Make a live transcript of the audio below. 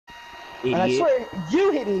And I idiot. swear,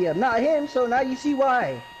 you hit me up, not him, so now you see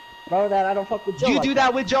why. Bro, that I don't fuck with Joe You like do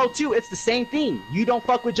that with Joe too. It's the same thing. You don't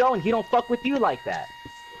fuck with Joe and he don't fuck with you like that.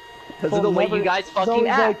 Because of the way you guys It's fucking always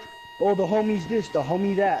act. like, oh, the homie's this, the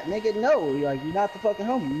homie that. Nigga, no, like, you're not the fucking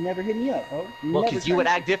homie. You never hit me up, bro. Well, because you would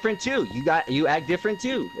act different too. You act different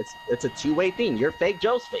too. It's a two-way thing. You're fake,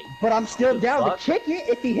 Joe's fake. But I'm still down fuck? to kick it.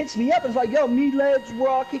 If he hits me up, it's like, yo, me, lads, we're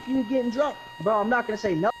all kicking and getting drunk. Bro, I'm not gonna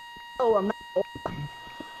say no. I'm not.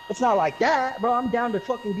 It's not like that, bro. I'm down to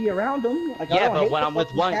fucking be around him. Like, Yeah, but when I'm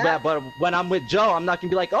with but when I'm with Joe, I'm not gonna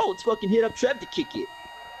be like, oh, let's fucking hit up Trev to kick it.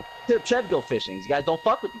 Hit up Trev go fishing. You guys don't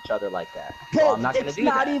fuck with each other like that. Bro, So I'm not gonna do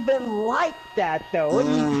that. It's not even like that, though.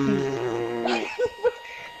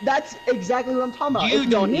 That's exactly what I'm talking about. You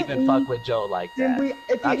don't even fuck with Joe like that.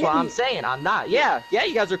 That's what I'm saying. I'm not. Yeah,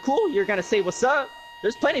 you guys are cool. You're gonna say what's up.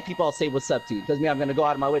 There's plenty of people I'll say what's up to. Doesn't mean I'm gonna go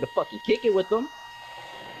out of my way to fucking kick it with them.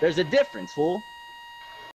 There's a difference, fool.